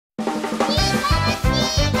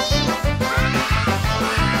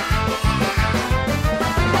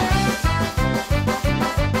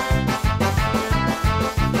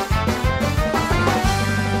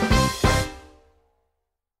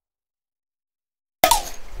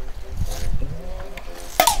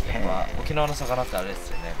沖縄の魚ってあれで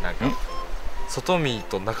すよね、なんか外身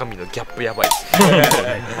と中身のギャップやばいです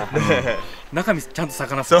中身ちゃんと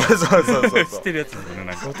魚そうそうそうそう知ってるやつですね。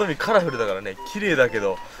なんか外身カラフルだからね、綺麗だけ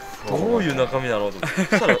どどういう中身なのと思って、そ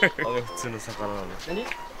したらあれ普通の魚なの。何？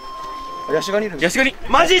ヤシガニいる。ヤシガニ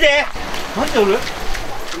マジで？マジでおる？ど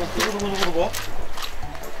こ？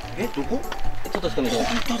え、どこ？ちょっとしか見てない。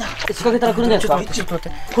本当だ。仕掛けたら来るんですか？ちょっと待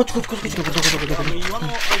って。こっち。どこ。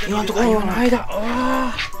岩のとこ。岩の間。あ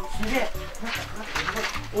あ。すげえ。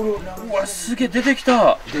うわ、すげえ出てき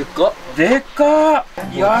た。でっか。でっか。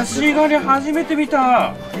ヤシガニ初めて見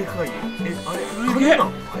た。でかい。え、あれすげえ。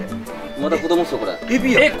まだ子供っすよこれ。エ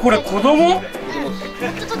ビや。え、これ子供？ちょ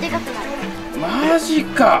っとでかくなる。マジ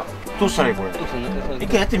か。どうしたらいいこれ？一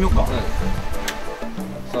回やってみようか。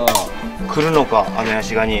さあ。来るのか、あのヤ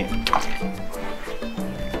シガニ。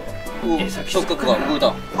触覚が動いた。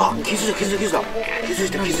あ、気づい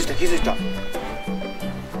た。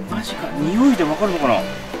マジか。匂いでわかるのかな。あ、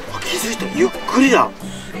気づいた。ゆっくりだ。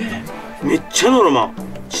すげえ。めっちゃノルマ。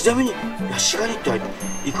ちなみにヤシガニって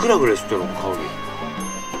いくらぐらいするの？香り。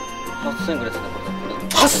8000ぐらいですねこれ。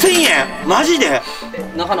8000円？マジで？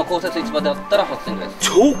那覇の公設市場であったら8000ぐらいです。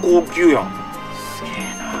超高級やん。すげえ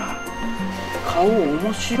な。顔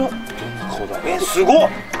面白い。どんな顔だ？すごっ。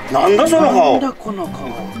なんだその顔。なんだこの顔。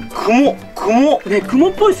雲。ね、雲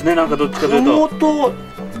っぽいですね。なんかどっちかというと。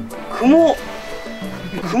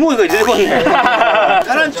雲以外出てこんね。タ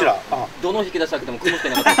ランチュラ。どの引き出し開けても雲しか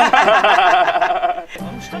いなかった。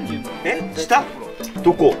え、下？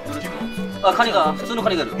どこ？あ、カニが普通のカ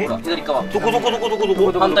ニがいる。ほら左側。どこ？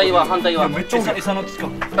反対は。めっちゃ餌の近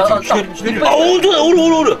く。あ、本当だ。お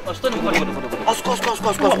る。あ、下にもカニがいる。あそこ。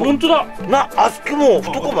本当だ。な、あそこも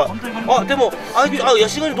太こま。あ、でもあいつヤ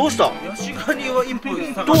シガニどうした？ヤシガニはインプ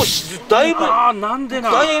どうしだいぶなんで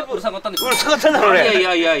な。だいぶうるさかったんですうるさかったんだろうね。い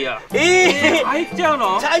や。入っちゃう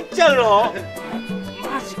の？入っちゃうの？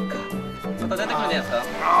マジか。また出てくるんじゃないですか。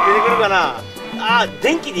出てくるかな。あ、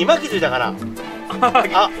電気に今気づいたかな。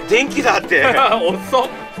あ、電気だって。遅っ。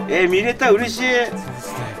見れた、嬉しい。ちょ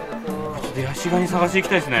っとヤシガニ探していき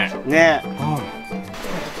たいですね。ね。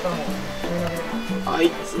あい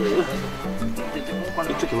つ。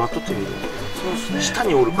一時待っとってみる。そうですね。下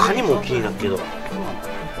におるカニも気になるけど。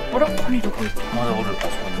あら、カニどこ行った？まだおる、あそ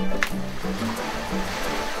こに。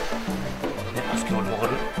あそこにおる、わか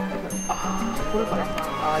る？これかな。い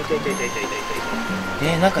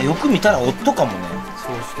た。なんかよく見たら夫かもね。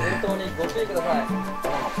そうですね。本当にご注意ください。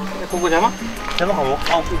ここ邪魔かも。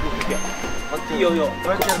あ、オッケー。待っていいよ。どうや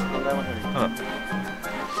ってやるの？考えまし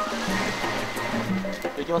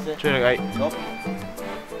ょう。いきますね。ちょい長い。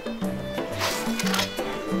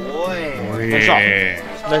おい。よ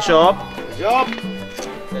いしょ。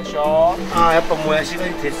あ、やっぱもやしが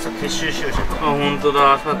に撤収しよう。あ、本当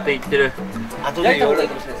だ。去っていってる。後焼いた方がいい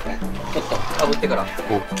かもしれないですね。ちょっと炙ってから。オ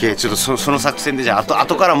ッケー、ちょっとその作戦でじゃあ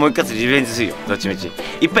後からもう一回リベンジするよ。どっちみち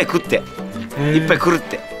いっぱい食っていっぱい来るっ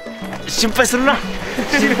て心配するな。あ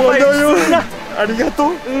りがと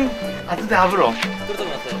う。後で炙ろう。来ると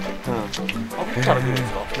思います。炙ったら来るんで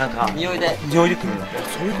すか？なんか匂いで来るんだ。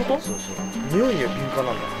そういうこと？そう匂いには敏感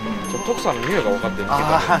なんだ。じゃあ徳さんの匂いが分かってるんですけど。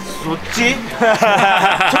ああ、そっち？ちょっ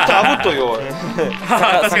と炙っとよ。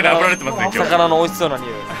確かに炙られてますね今日。魚の美味しそうな匂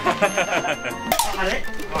い。あれ？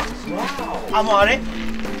もうあれ？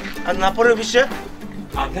ナポレオンフィッシュ？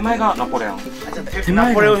あ、手前がナポレオン。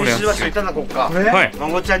ナポレオンフィッシュはちょっといただこうか。はい。ま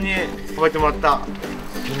ごちゃんに覚えてもらった。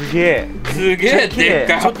すげえでっ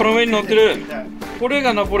かい葉っぱの上に乗ってる。これ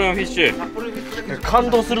がナポレオンフィッシュ。感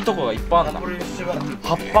動するとこがいっぱいあるな。ナポレオンフィッシュが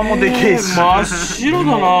葉っぱもでけえし。真っ白だ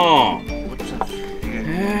な。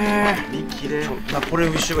ナポレオ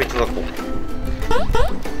ンフィッシュがいただこう。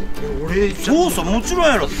そうもちろん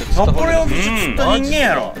やろって。ナポレオンフィッシュ釣った人間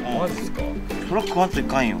やろ。マジですか？そら食わんとい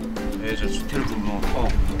かんよ。じゃあちょっとテル君の。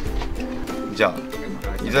じゃあ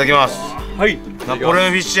いただきます。はい。ナポレオ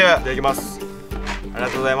ンフィッシュ。いただきます。ありが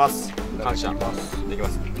とうございます。感謝。いただきま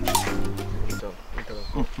す。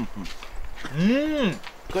意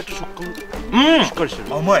外と食感しっかりして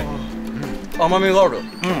る。甘い。甘みがある。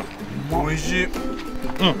美味しい。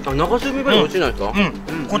あ、流し海苔美味しいないですか？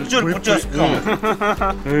こっちよりこっちが好きか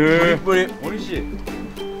も。美味しい。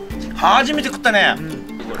初めて食ったね。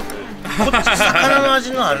こっち魚の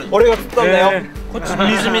味のある。俺が釣ったんだよ。こっち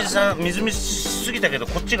みずみずしすぎたけど、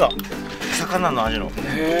こっちが魚の味の。こ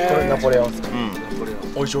れナポレオンですか？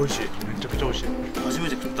美味しい。めちゃくちゃ美味しい。初め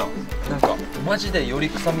て食った。なんかマジでより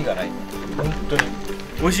臭みがない。本当に。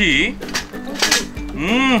美味しい？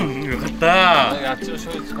よかった。あっちの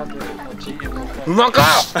醤油使ってる。うまか。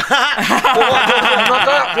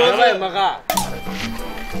うまか。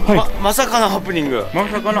まさかのハプニング。ま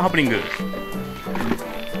さかのハプニング。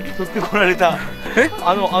取ってこられた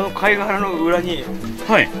あの貝殻の裏に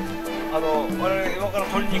はい。我々今から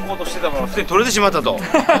取りに行こうとしてたものすでに取れてしまったと。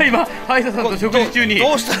今ハイサさんと食事中に。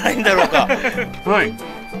どうしたらいいんだろうか。はい。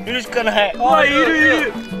いるしかない。うわ、いるい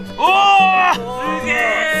る。おお、すげ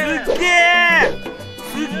えすっげえ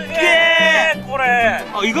すっげえ。これ。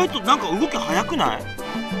あ、意外となんか動き早くない？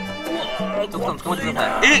ちょっと捕まえてく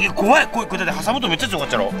ださい。怖い。これだって挟むとめっちゃ強かっ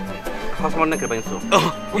たろ。挟まれなければいいんですよ。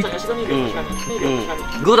本当に足が見えるよ、足が見えるよ。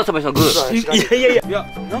グー出せばいいですよ、グー。いや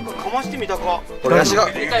なんかかましてみたか。俺足が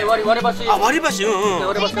一回割り箸。あ、割り箸。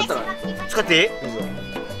割り箸だったら。使っていい？押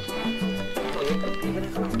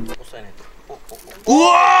さえないと。う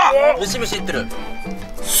わー、ムシムシいってる。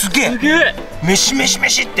すげえ。メシっ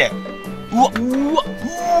てうわ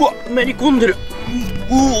めり込んでる。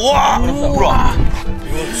うわほら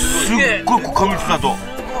すっごい噛みつだと。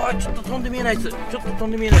ちょっと飛んで見えないです。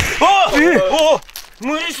あお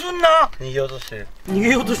無理すんな。逃げようと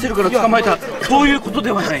してるから捕まえた。そういうこと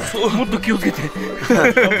ではない。もっと気をつけて。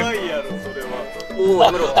おお、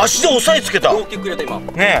やめろ。足で押さえつけた大きく入れた今。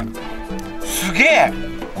ねえ、すげえ。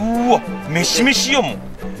うわメシよもん。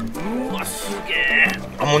うわ、すげえ。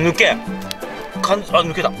あ、もう抜け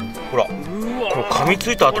抜けた。ほらこれ噛み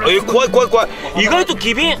ついた後。怖い。意外と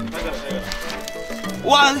機敏。う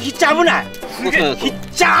わ、ひっちゃ危ない。ひっ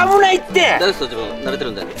ちゃ危ないって。大丈夫ですよ、自分慣れて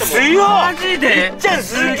るんで。強い。マジで。ひっちゃん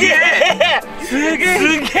すげえ。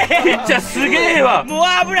めっちゃすげえわ。もう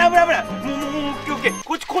危ない。もうオッケー。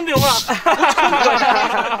こっち込んでよ、ほら。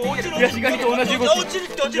ヤシガニと同じ動き。落ちるっ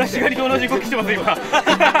て。ヤシガニと同じ動きしてます今。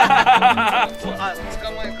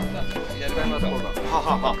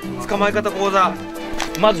捕まえ方講座。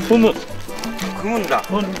まず踏むんだ。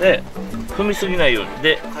踏んで踏みすぎないように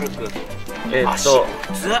で軽く。 4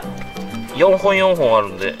本ある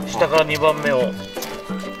んで下から2番目を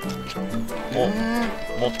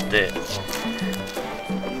持って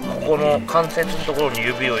ここの関節のところに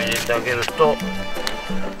指を入れてあげると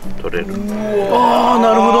取れる。ああ、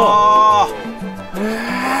なるほど。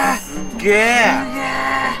すげえ。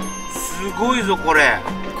すごいぞこれ。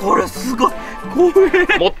これすごい。持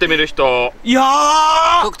ってみる人。いや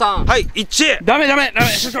ー。ドクター。はい、一致。ダメ社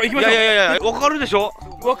長行きましょう。いや、わかるでしょ。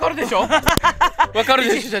わかるでしょ社長。わかる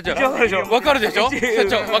でしょ社長。わかるでしょ社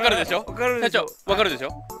長。わかるでしょ社長。わかるでしょ。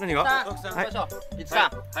何が？は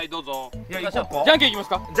い、どうぞ。いや、行こうか。じゃんけんいきます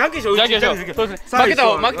か。じゃんけんしよう。そうですね。負けた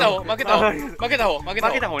方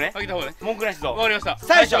ね。文句なしぞ。わかりました。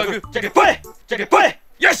最初はグー、じゃんけんぽい。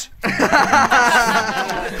よし。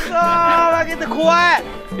ああ、負けた。怖い。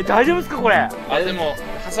大丈夫ですかこれ？あ、でも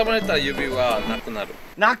挟まれた指はなくなる。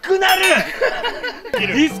なくなる。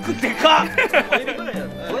リスクでかっ。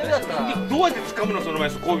どうやって掴むのその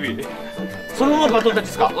前小指。そのままバトンタッチ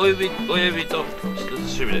ですか？親指と人差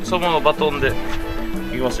し指でそのままバトンでい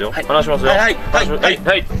きますよ。離しますよ。はい。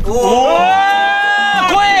おお。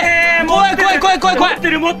怖い。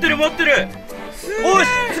持ってる。おし、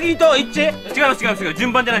次と一致。違う。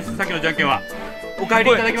順番じゃないです。さっきのじゃんけんは。お帰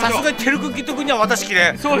りいただきましょう。さすがにテル君キッド君には渡しき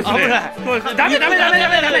れん。そうですね。危ない。ダメ。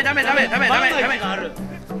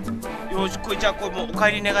よし、じゃあこれもうお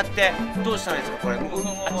帰り願ってどうしたらいいですかこれ？あっ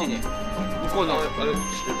ちに。向こうの。あれし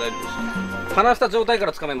て大丈夫です。離した状態か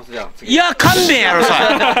ら掴めます。じゃあいや、勘弁やろ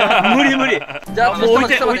さ。無理。じゃあもう置い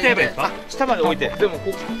てやればいいですか。下まで置いて。でも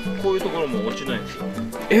こういうところも落ちないんですよ。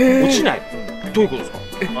落ちない。どういうことですか？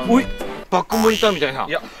バックモニターみたいな。い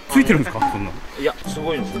や、ついてるんですかそんな。いや、す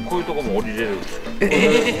ごいんですよ。こういうところも降りれるんですよ。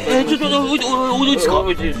ちょっと置いていいですか？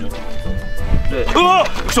置いていいですよ。で、うわっ、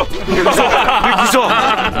びっくりした。いや、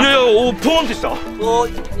ポンってした。お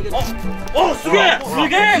ー、逃げた。あ、すげ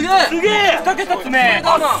え。かけた爪。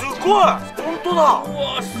あ、すごい。本当だ。う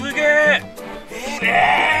わ、すげえ。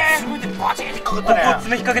すごいでバチッて引っかかったね。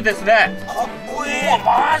爪引っ掛けてですね。かっこいい。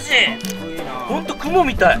マジ。本当雲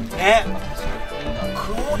みたい。ね。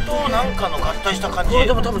雲となんかの合体した感じ。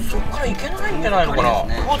でも多分そっからいけないんじゃないのかな。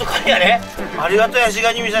雲とカニやね。ありがとう、ヤシ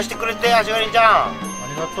ガニ見させてくれて、ヤシガニちゃん。あ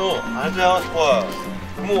りがとう。ありがとうございます。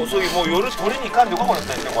もうそういう夜取りに行かんでよかったで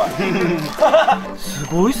すねこれ。す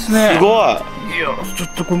ごいっすね。すごい。いや、ちょ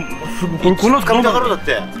っとこの掴みたがるだっ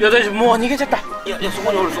て。いや大丈夫、もう逃げちゃった。いやそ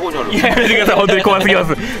こにおる。いや、やめてください。本当に怖すぎま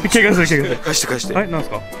す。怪我する。貸して。はい、なんで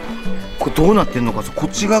すか。これどうなってんのか、こっ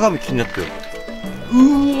ち側が気になってる。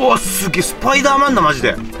うわ、すげえ、スパイダーマンだマジ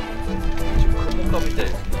で。雲かみたいで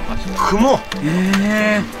すね。雲。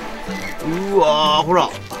うわー、ほら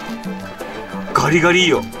ガリガリいい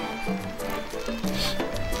よ。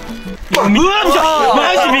うわ、マジ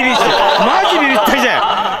ビビったじ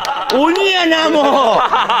ゃん。鬼やなも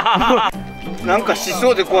う。なんかし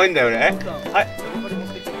そうで怖いんだよね。はい。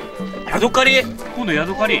ヤドカリ。今度ヤ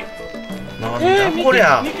ドカリ。なんだこり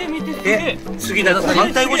ゃ。見て。次だって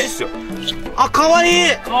反対腰っすよ。あ、かわ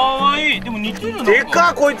いい。かわいい。でも似てるの。で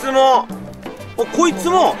かこいつも。こいつ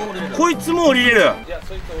も降りれる。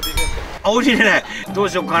あ、降りれない。どう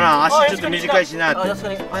しようかな。足ちょっと短いしなって。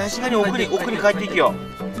あ、ヤシガニ奥に帰っていきよ。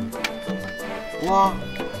うわ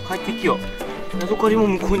ー、帰っていきよ。ヤドカリも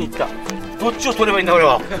向こうに行った。どっちを取ればいいんだ俺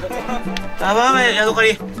は。あ、バイバイヤドカ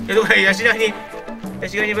リヤシガニ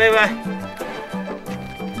バイバイ。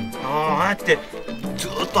ああってず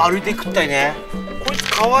ーっと歩いていくったいね。こいつ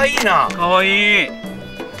かわいいな。かわいい。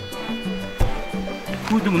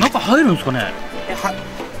これでも中入るんですかね。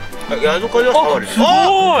ヤドカリは触る。す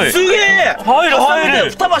ごい。すげえ。入る。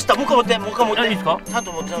双葉した。もう一回持って。いいですか。ちゃん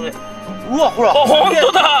と持って。うわ、ほら。あ、本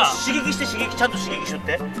当だ。刺激してちゃんと刺激しとっ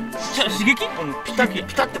て。刺激？ピタ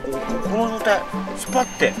ってこの状態スパっ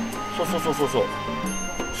て。そう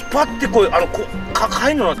スパってこうか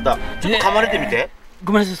いのなった。ちょっと噛まれてみて。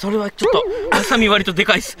ごめんなさい、それはちょっとハサミ割とで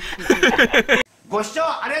かいです。ご視聴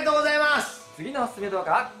ありがとうございます。次のおすすめ動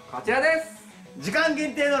画はこちらです。時間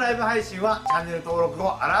限定のライブ配信はチャンネル登録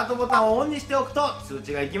後アラートボタンをオンにしておくと通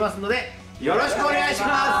知がいきますのでよろしくお願いし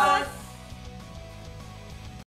ます。